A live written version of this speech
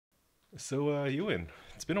So, Ewan,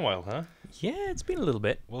 it's been a while, huh? Yeah, it's been a little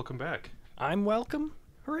bit. Welcome back. I'm welcome.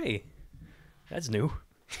 Hooray. That's new.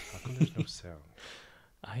 How come there's no sound?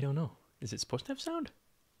 I don't know. Is it supposed to have sound?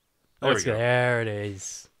 There we go. There it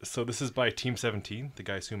is. So this is by Team 17, the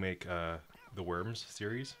guys who make the Worms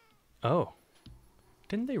series. Oh.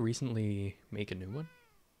 Didn't they recently make a new one?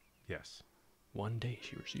 Yes, One day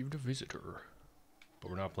she received a visitor. but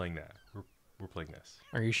we're not playing that. We're playing this.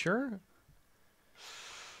 Are you sure?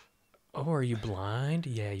 Oh, are you blind?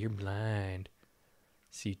 Yeah, you're blind.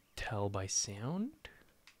 So you tell by sound?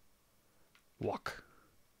 Walk.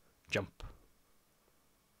 Jump.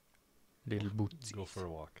 Little boots. Go for a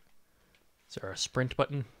walk. Is there a sprint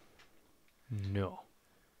button? No.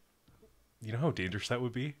 You know how dangerous that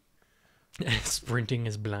would be? Sprinting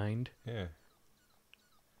is blind. Yeah.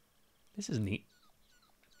 This is neat.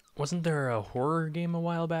 Wasn't there a horror game a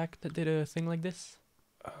while back that did a thing like this?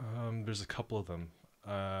 There's a couple of them.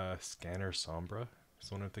 Scanner Sombra is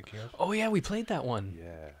the one I'm thinking of. Oh yeah, we played that one.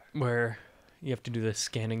 Yeah. Where you have to do the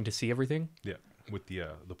scanning to see everything. Yeah, with the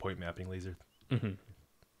point mapping laser. Mm-hmm.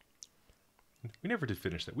 We never did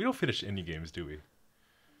finish that. We don't finish any games, do we?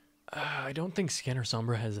 I don't think Scanner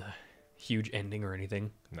Sombra has a huge ending or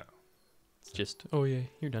anything. No. It's just, oh yeah,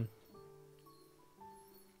 you're done.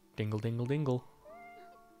 Dingle, dingle, dingle.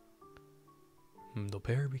 The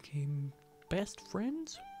pair became best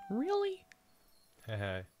friends? Really?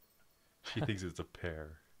 Haha. She thinks it's a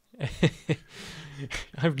pear.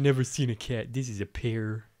 I've never seen a cat. This is a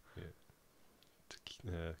pear.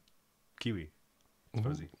 Kiwi. It's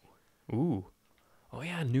fuzzy. Ooh. Oh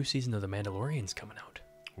yeah, a new season of The Mandalorian's coming out.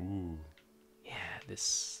 Ooh. Yeah,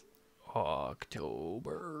 this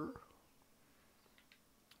October.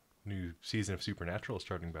 New season of Supernatural is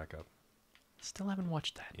starting back up Still haven't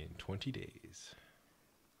watched that. in 20 days.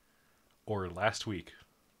 Or last week.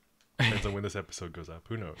 Depends on when this episode goes up.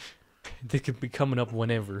 Who knows? They could be coming up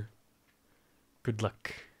whenever. Good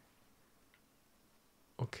luck.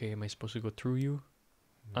 Okay, am I supposed to go through you?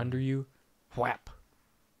 Under you? Whap.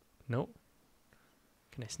 No.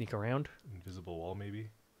 Can I sneak around? Invisible wall, maybe?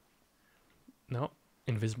 No.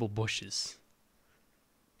 Invisible bushes.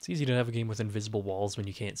 It's easy to have a game with invisible walls when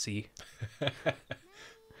you can't see.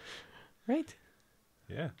 Right?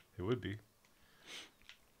 Yeah, it would be.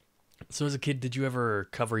 So as a kid, did you ever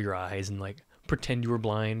cover your eyes and like pretend you were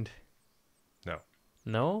blind? No.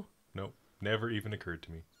 No? Nope. Never even occurred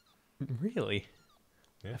to me. Really?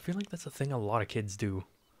 Yeah. I feel like that's a thing a lot of kids do.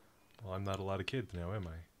 Well, I'm not a lot of kids now, am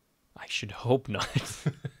I? I should hope not.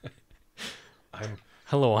 I'm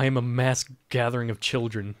Hello, I am a mass gathering of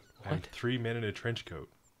children. I'm What? 3 men in a trench coat.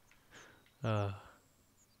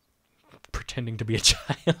 Pretending to be a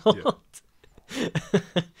child.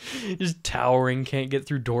 Just towering, can't get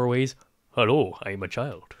through doorways. Hello, I am a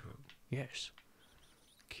child. Yes.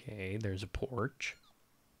 Okay, there's a porch.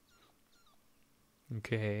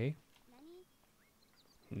 Okay.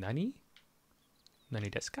 Nani? Nani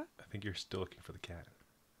desu ka? I think you're still looking for the cat.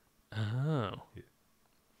 Oh.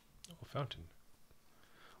 Oh, fountain.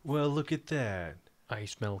 Well, look at that. I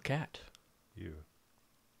smell cat. You.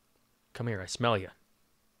 Come here, I smell you.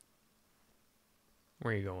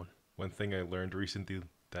 Where are you going? One thing I learned recently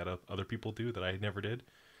that other people do that I never did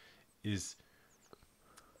is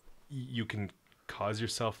you can cause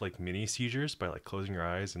yourself like mini seizures by like closing your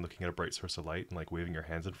eyes and looking at a bright source of light and like waving your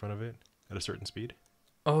hands in front of it at a certain speed.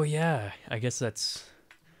 Oh yeah, I guess that's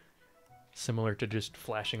similar to just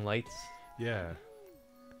flashing lights. Yeah.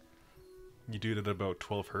 You do it at about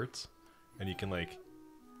 12 hertz and you can like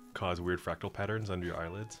cause weird fractal patterns under your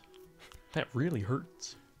eyelids. That really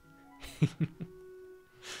hurts.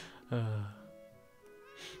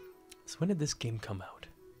 So when did this game come out?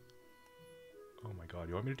 Oh my god,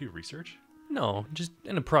 you want me to do research? No, just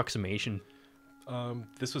an approximation.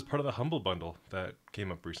 This was part of the Humble Bundle that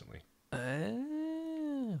came up recently.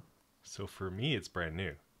 Oh. So for me, it's brand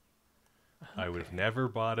new. I would have never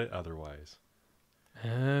bought it otherwise.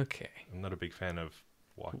 Okay. I'm not a big fan of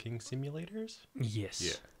walking simulators. Yes.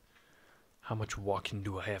 Yeah. How much walking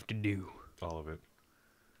do I have to do? All of it.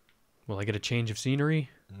 Will I get a change of scenery?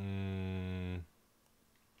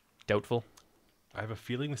 Doubtful. I have a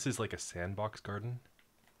feeling this is like a sandbox garden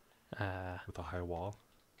with a high wall.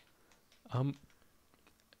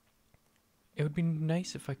 It would be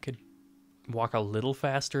nice if I could walk a little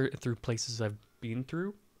faster through places I've been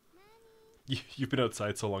through. You've been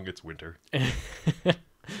outside so long it's winter.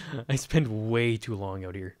 I spend way too long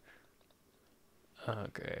out here.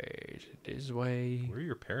 Okay, this way. Where are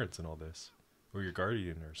your parents in all this? Or your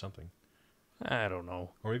guardian or something? I don't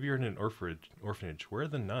know. Or maybe you're in an orphanage. Where are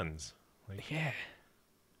the nuns? Like, Yeah.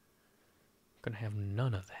 Gonna have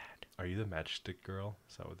none of that. Are you the matchstick girl?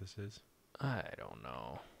 Is that what this is? I don't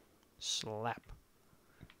know. Slap.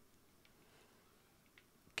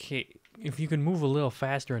 Okay, if you can move a little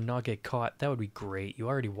faster and not get caught, that would be great. You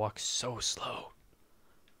already walk so slow.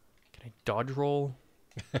 Can I dodge roll?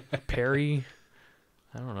 Parry?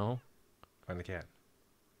 I don't know. Find the cat.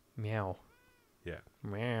 Meow. Yeah.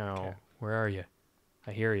 Meow. Cat. Where are you?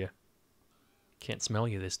 I hear you. Can't smell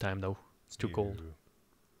you this time, though. It's too cold. You.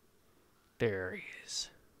 There he is.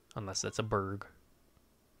 Unless that's a berg.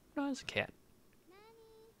 No, it's a cat.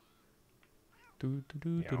 Do do do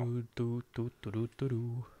Meow. do do do do do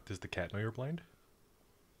do. Does the cat know you're blind?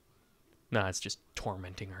 Nah, it's just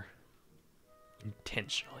tormenting her.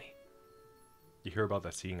 Intentionally. You hear about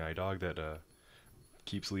that seeing eye dog that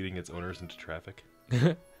keeps leading its owners into traffic?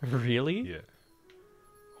 Really? Yeah.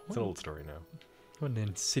 It's an old story now. What an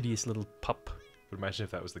insidious little pup. But imagine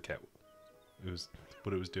if that was the cat. It was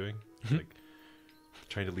what it was doing. Like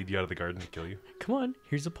trying to lead you out of the garden to kill you. Come on,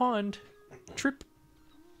 here's a pond. Trip.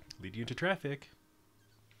 Lead you into traffic.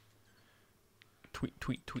 Tweet,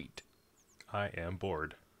 tweet, tweet. I am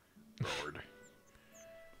bored. Bored.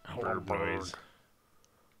 Hello, Bird noise.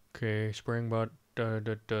 Okay, Springbok,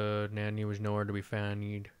 Nanny was nowhere to be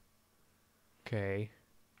found. Okay.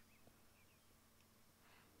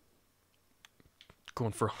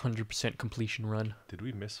 Going for 100% completion run. Did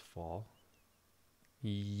we miss fall?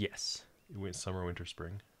 Yes. It went summer, winter,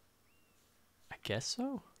 spring. I guess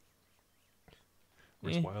so.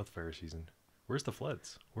 Where's Eh. wildfire season? Where's the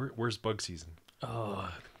floods? Where's bug season?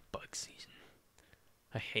 Oh, bug season.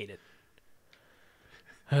 I hate it.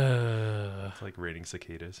 It's like raining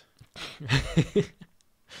cicadas.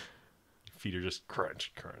 Feet are just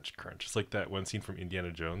crunch, crunch, crunch. It's like that one scene from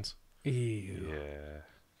Indiana Jones. Ew. Yeah.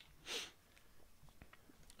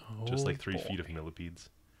 Oh, Just like 3 boy. feet of millipedes.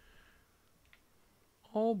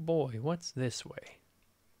 Oh boy, what's this way?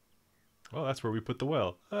 Well, that's where we put the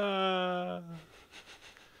well.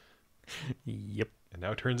 Yep. And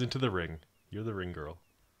now it turns into the ring. You're the ring girl.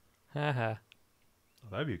 Haha. Oh,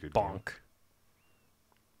 that'd be a good game. Bonk.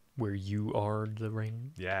 Where you are the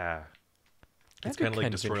ring. Yeah. That'd It's be kind of like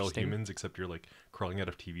kind of Destroy All interesting. Humans, except you're like crawling out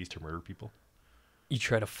of TVs to murder people. You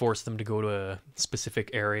try to force them to go to a specific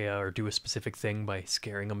area or do a specific thing by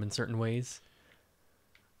scaring them in certain ways.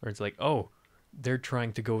 Or it's like, oh, they're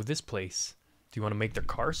trying to go this place. Do you want to make their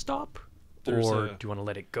car stop? There's or a- do you want to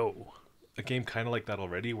let it go? A game kind of like that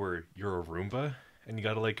already, where you're a Roomba and you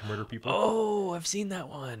gotta like murder people. Oh, I've seen that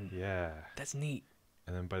one. Yeah. That's neat.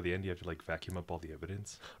 And then by the end, you have to like vacuum up all the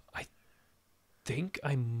evidence. Think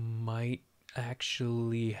I might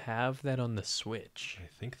actually have that on the Switch. I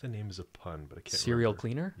think the name is a pun, but I can't Serial remember.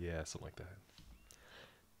 cleaner? Yeah, something like that.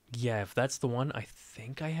 Yeah, if that's the one, I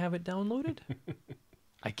think I have it downloaded.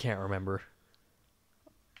 I can't remember.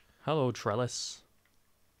 Hello, Trellis.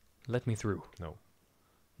 Let me through. No.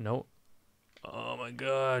 No. Oh my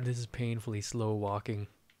god, this is painfully slow walking.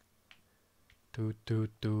 Do do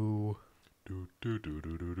do.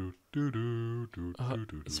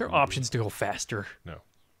 Is there options to go faster? No.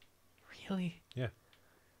 Really? Yeah.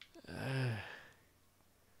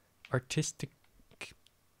 Artistic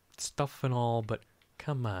stuff and all, but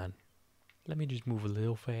come on. Let me just move a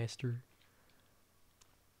little faster.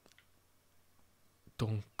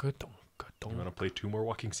 Donka, donka, You want to donka. play 2 more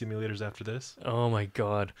walking simulators after this? Oh my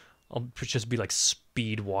god. I'll just be like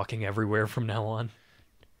speed walking everywhere from now on.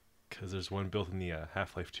 Because there's one built in the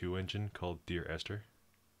Half-Life 2 engine called Dear Esther.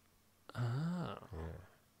 Oh. Yeah,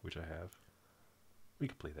 which I have. We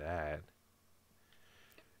could play that.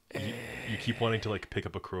 You keep wanting to like pick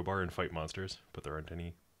up a crowbar and fight monsters, but there aren't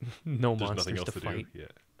any. No There's monsters nothing else to to fight. do. Yeah.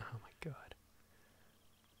 Oh my god.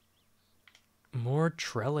 More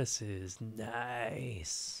trellises.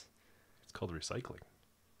 Nice. It's called recycling.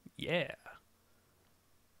 Yeah.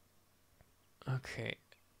 Okay.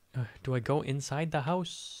 Do I go inside the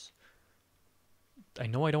house? I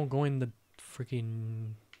know I don't go in the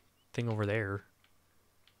freaking thing over there.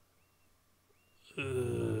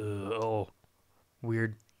 Oh.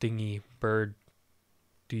 Weird thingy bird.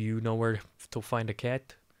 Do you know where to find a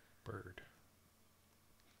cat? Bird.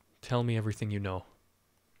 Tell me everything you know.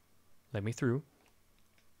 Let me through.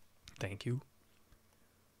 Thank you.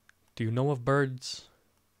 Do you know of birds?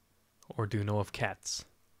 Or do you know of cats?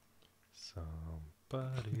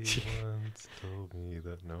 Somebody once told me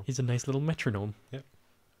that no. He's a nice little metronome. Yep.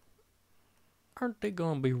 Aren't they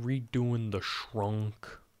gonna be redoing the Shrunk?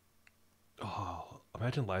 Oh,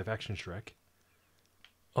 imagine live action Shrek.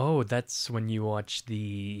 Oh, that's when you watch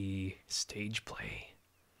the stage play.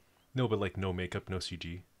 No, but like no makeup, no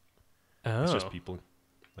CG. Oh, It's just people.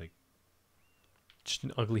 Like just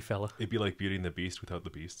an ugly fella. it'd be like Beauty and the Beast without the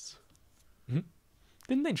beasts.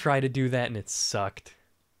 Didn't they try to do that and it sucked?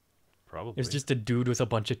 Probably. It was just a dude with a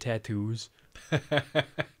bunch of tattoos.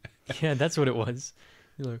 Yeah, that's what it was.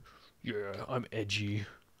 You're like, yeah, I'm edgy.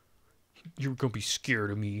 You're gonna be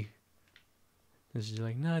scared of me. This is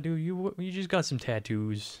like, nah, dude, you just got some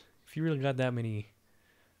tattoos. If you really got that many,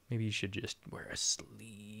 maybe you should just wear a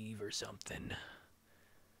sleeve or something.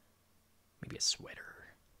 Maybe a sweater.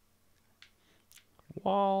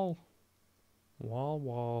 Wall.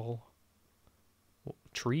 Wall.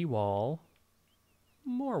 Tree wall.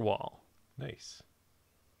 More wall. Nice.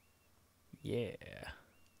 Yeah.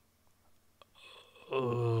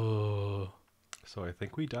 Oh. So I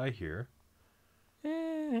think we die here.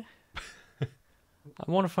 I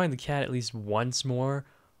want to find the cat at least once more,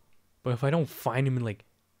 but if I don't find him in like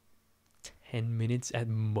 10 minutes at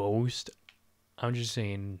most, I'm just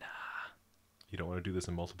saying, You don't want to do this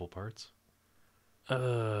in multiple parts?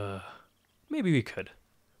 maybe we could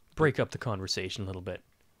break up the conversation a little bit.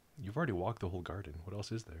 You've already walked the whole garden. What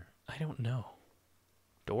else is there? I don't know.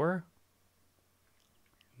 Door?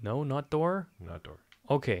 No, not door? Not door.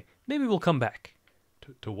 Okay, maybe we'll come back.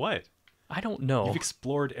 To what? I don't know. You've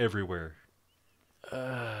explored everywhere. Come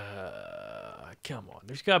on.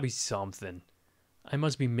 There's gotta be something. I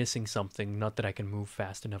must be missing something, not that I can move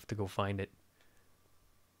fast enough to go find it.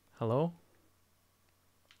 Hello?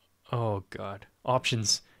 Oh, God.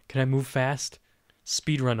 Options. Can I move fast?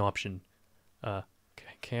 Speedrun option.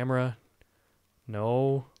 Camera.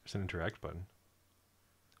 No. There's an interact button.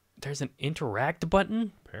 There's an interact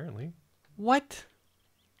button? Apparently. What?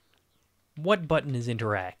 What button is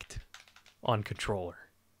interact on controller?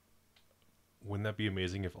 Wouldn't that be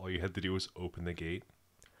amazing if all you had to do was open the gate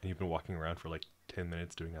and you've been walking around for like 10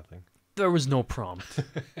 minutes doing nothing? There was no prompt.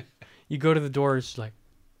 You go to the door, it's like,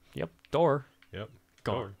 yep, door. Yep.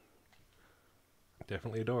 Gone. Door.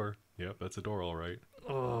 Definitely a door. Yep, that's a door, all right.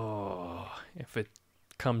 Oh, if it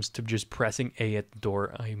comes to just pressing A at the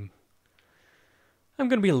door, I'm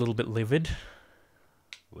gonna be a little bit livid.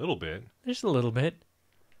 A little bit. Just a little bit.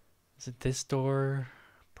 Is it this door?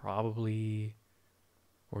 Probably.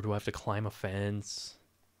 Or do I have to climb a fence?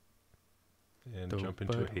 And jump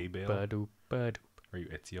into a hay bale. Ba-doop, ba-doop. Are you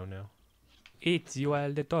Ezio now? Ezio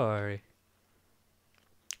Auditore.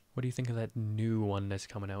 What do you think of that new one that's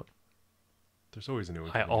coming out? There's always a new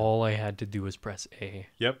one. coming out. All I had to do was press A.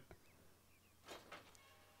 Yep.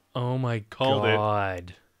 Oh my Called it.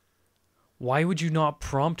 God. Why would you not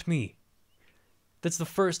prompt me? That's the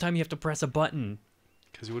first time you have to press a button.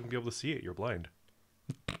 Because you wouldn't be able to see it. You're blind.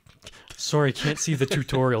 Sorry, can't see the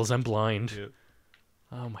tutorials. I'm blind. Yep.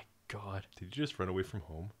 Oh my God. Did you just run away from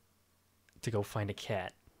home? To go find a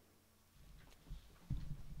cat.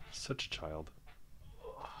 Such a child.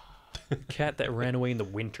 Cat that ran away in the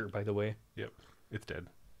winter, by the way. Yep. It's dead.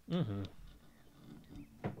 Mm-hmm.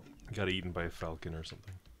 Got eaten by a falcon or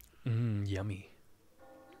something. Yummy.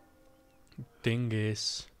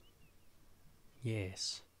 Dingus.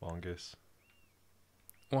 Yes. Longus.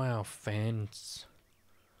 Wow, fence.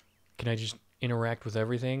 Can I just interact with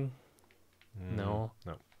everything? No.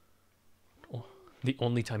 No. Oh, the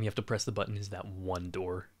only time you have to press the button is that one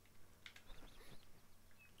door.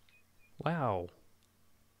 Wow.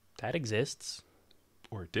 That exists.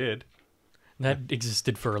 Or it did. That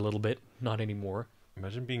existed for a little bit, not anymore.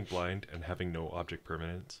 Imagine being blind and having no object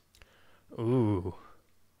permanence. Ooh.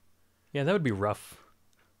 Yeah, that would be rough.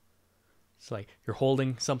 It's like you're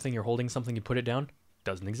holding something, you put it down,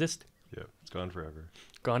 doesn't exist. Yeah, it's gone forever.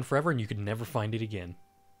 Gone forever, and you could never find it again.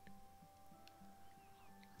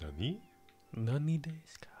 Nani? Nani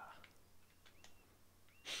desu ka?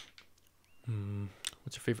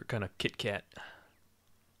 What's your favorite kind of Kit Kat?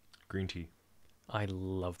 Green tea. I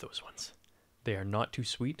love those ones. They are not too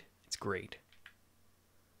sweet. It's great.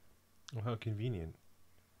 Oh, how convenient.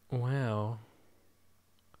 Wow.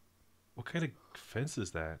 What kind of fence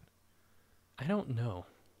is that? I don't know.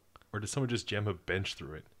 Or did someone just jam a bench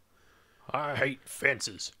through it? I hate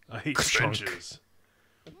fences. I hate Chunk. benches.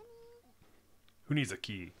 Who needs a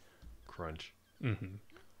key? Crunch. Mm-hmm.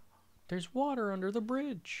 There's water under the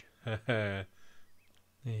bridge. I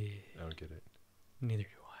Eh, don't get it. neither do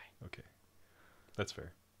I. Okay. That's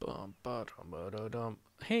fair. Bum, ba-dum, ba-da-dum.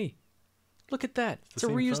 Hey, look at that. It's the a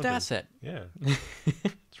same reused fountain. asset. Yeah.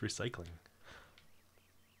 It's recycling.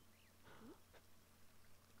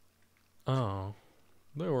 Oh,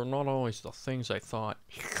 they were not always the things I thought.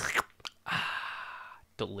 Ah,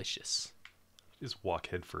 delicious. Just walk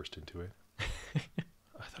head first into it.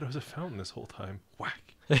 I thought it was a fountain this whole time.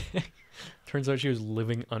 Whack. Turns out she was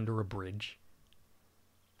living under a bridge.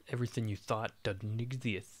 Everything you thought doesn't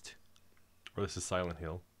exist. Or this is Silent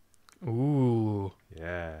Hill. Ooh.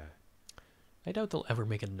 Yeah. I doubt they'll ever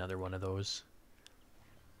make another one of those.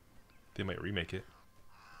 They might remake it.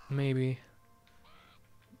 Maybe.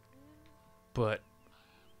 But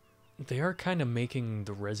they are kind of making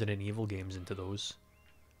the Resident Evil games into those.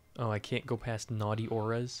 Oh, I can't go past naughty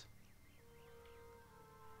auras.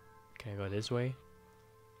 Can I go this way?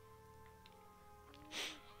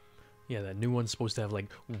 Yeah, that new one's supposed to have like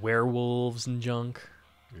werewolves and junk.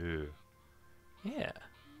 Ew. Yeah,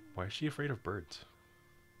 Why is she afraid of birds?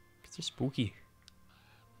 because they're spooky.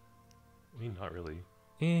 I mean, not really.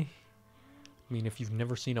 I mean, if you've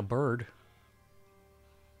never seen a bird.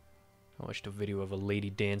 I watched a video of a lady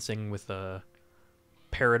dancing with a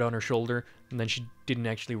parrot on her shoulder, and then she didn't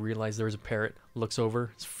actually realize there was a parrot. Looks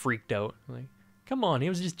over, is freaked out. Like, come on, he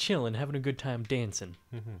was just chilling, having a good time dancing.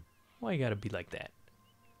 Mm-hmm. Why you gotta be like that?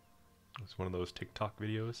 It's one of those TikTok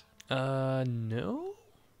videos. No.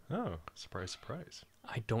 Oh, surprise, surprise.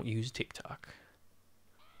 I don't use TikTok.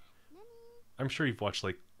 I'm sure you've watched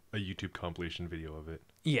like a YouTube compilation video of it,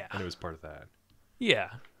 Yeah. and it was part of that. Yeah.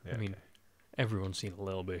 Yeah, I mean, okay. everyone's seen a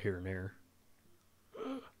little bit here and there.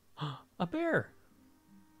 A bear.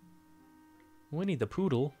 Winnie the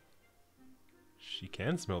Poodle. She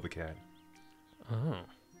can smell the cat. Oh.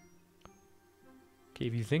 Okay,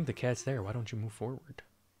 if you think the cat's there, why don't you move forward?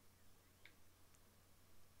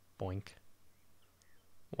 Boink.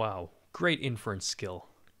 Wow, great inference skill.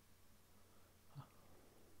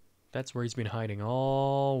 That's where he's been hiding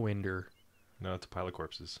all winter. No, it's a pile of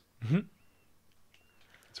corpses. Mhm.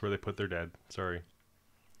 It's where they put their dad. Sorry.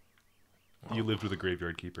 You lived with a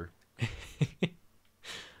graveyard keeper.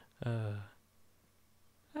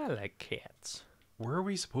 I like cats. Where are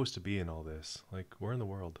we supposed to be in all this? Like, where in the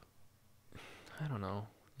world? I don't know.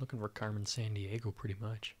 Looking for Carmen San Diego, pretty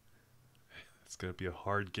much. It's gonna be a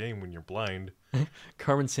hard game when you're blind.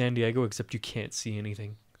 Carmen San Diego, except you can't see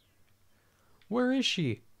anything. Where is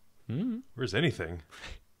she? Where's anything?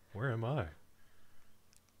 Where am I?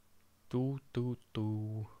 Do.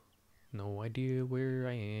 No idea where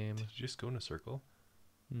I am. Did you just go in a circle?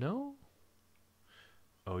 No?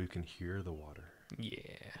 Oh, you can hear the water. Yeah.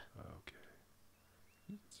 Okay.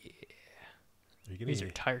 Yeah. Are you getting These are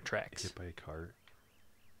tire tracks. hit by a cart?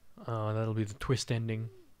 Oh, that'll be the twist ending.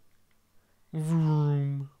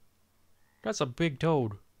 Vroom. That's a big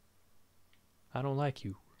toad. I don't like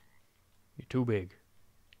you. You're too big.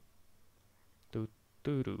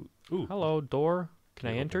 Do. Ooh. Hello, door. Can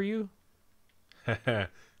I Yeah, enter okay. you?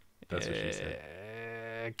 That's what she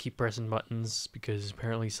said. Keep pressing buttons because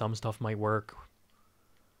apparently some stuff might work.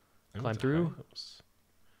 Oh, Climb it's a through? house.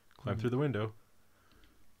 Climb through the window.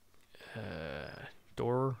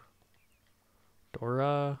 Door.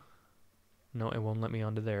 No, it won't let me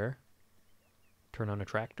onto there. Turn on a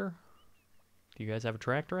tractor. Do you guys have a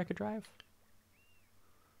tractor I could drive?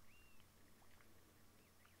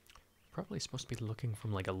 Probably supposed to be looking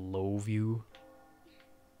from like a low view.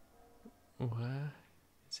 What?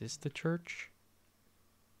 Is this the church?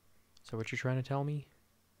 Is that what you're trying to tell me?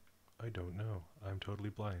 I don't know. I'm totally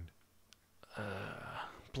blind.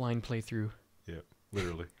 Blind playthrough. Yep,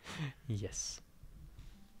 literally. Yes.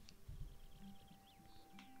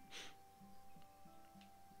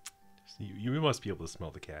 You must be able to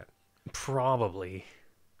smell the cat. Probably.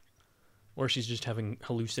 Or she's just having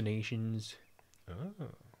hallucinations. Oh.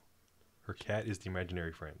 Her cat is the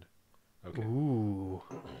imaginary friend. Okay. Ooh.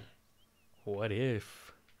 What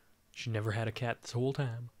if she never had a cat this whole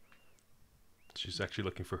time? She's actually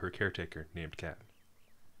looking for her caretaker named Cat.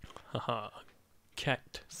 Haha.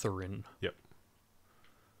 Catherine. Yep.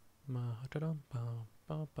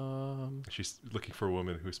 She's looking for a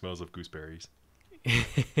woman who smells of gooseberries.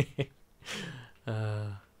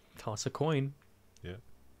 Toss a coin. Yeah.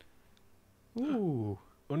 Ooh.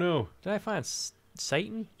 Oh no, Did I find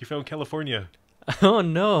Satan? you found California. Oh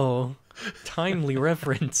no. Timely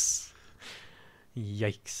reference.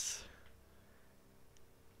 Yikes.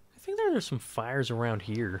 I think there's some fires around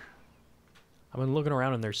here. I've been looking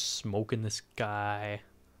around and there's smoke in the sky.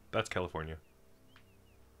 That's California.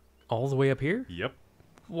 All the way up here? Yep.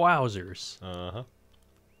 Wowzers. Uh-huh.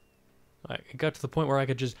 It got to the point where I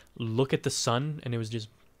could just look at the sun and it was just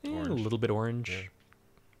a Orange. little bit orange. Yeah.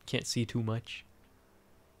 Can't see too much.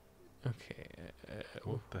 Okay.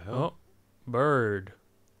 What the hell? Oh, bird.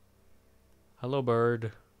 Hello,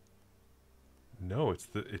 bird. No,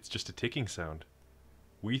 it's just a ticking sound.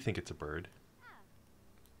 We think it's a bird.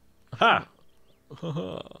 Ha!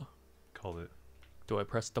 Called it. Do I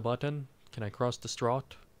press the button? Can I cross the straw?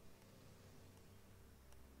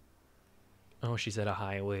 Oh, she's at a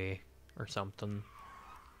highway or something.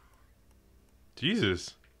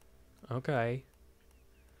 Jesus. Okay.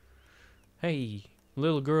 Hey,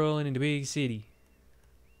 little girl in the big city.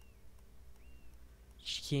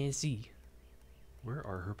 She can't see. Where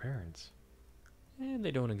are her parents? And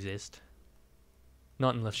they don't exist.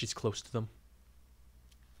 Not unless she's close to them.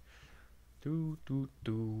 Do, do,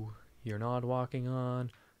 do. You're not walking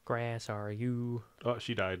on grass, are you? Oh,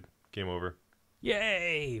 she died. Game over.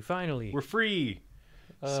 Yay! Finally. We're free.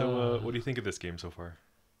 So, what do you think of this game so far?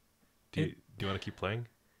 Do you want to keep playing?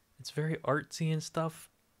 It's very artsy and stuff,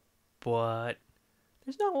 but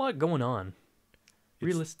there's not a lot going on.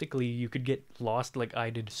 Realistically, you could get lost like I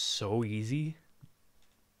did so easy.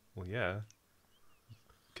 Well, yeah.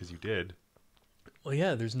 Because you did. Well,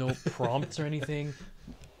 yeah, there's no prompts or anything.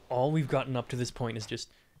 All we've gotten up to this point is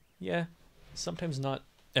just, yeah, sometimes not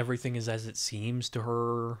everything is as it seems to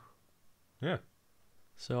her. Yeah.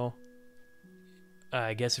 So,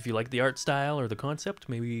 I guess if you like the art style or the concept,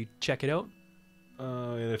 maybe check it out.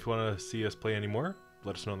 And if you want to see us play any more,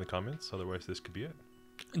 let us know in the comments. Otherwise, this could be it.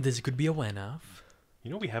 This could be a one-off.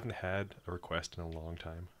 You know, we haven't had a request in a long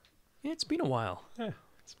time. Yeah, it's been a while. Yeah,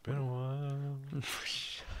 it's been a while.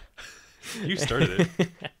 You started it.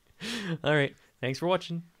 All right. Thanks for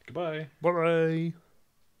watching. Goodbye. Bye-bye.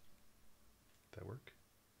 That work?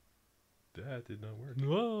 That did not work.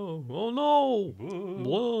 Whoa. Oh, no.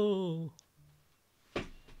 Whoa. Whoa.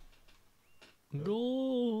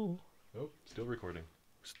 No. Oh, still recording.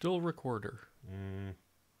 Still recorder.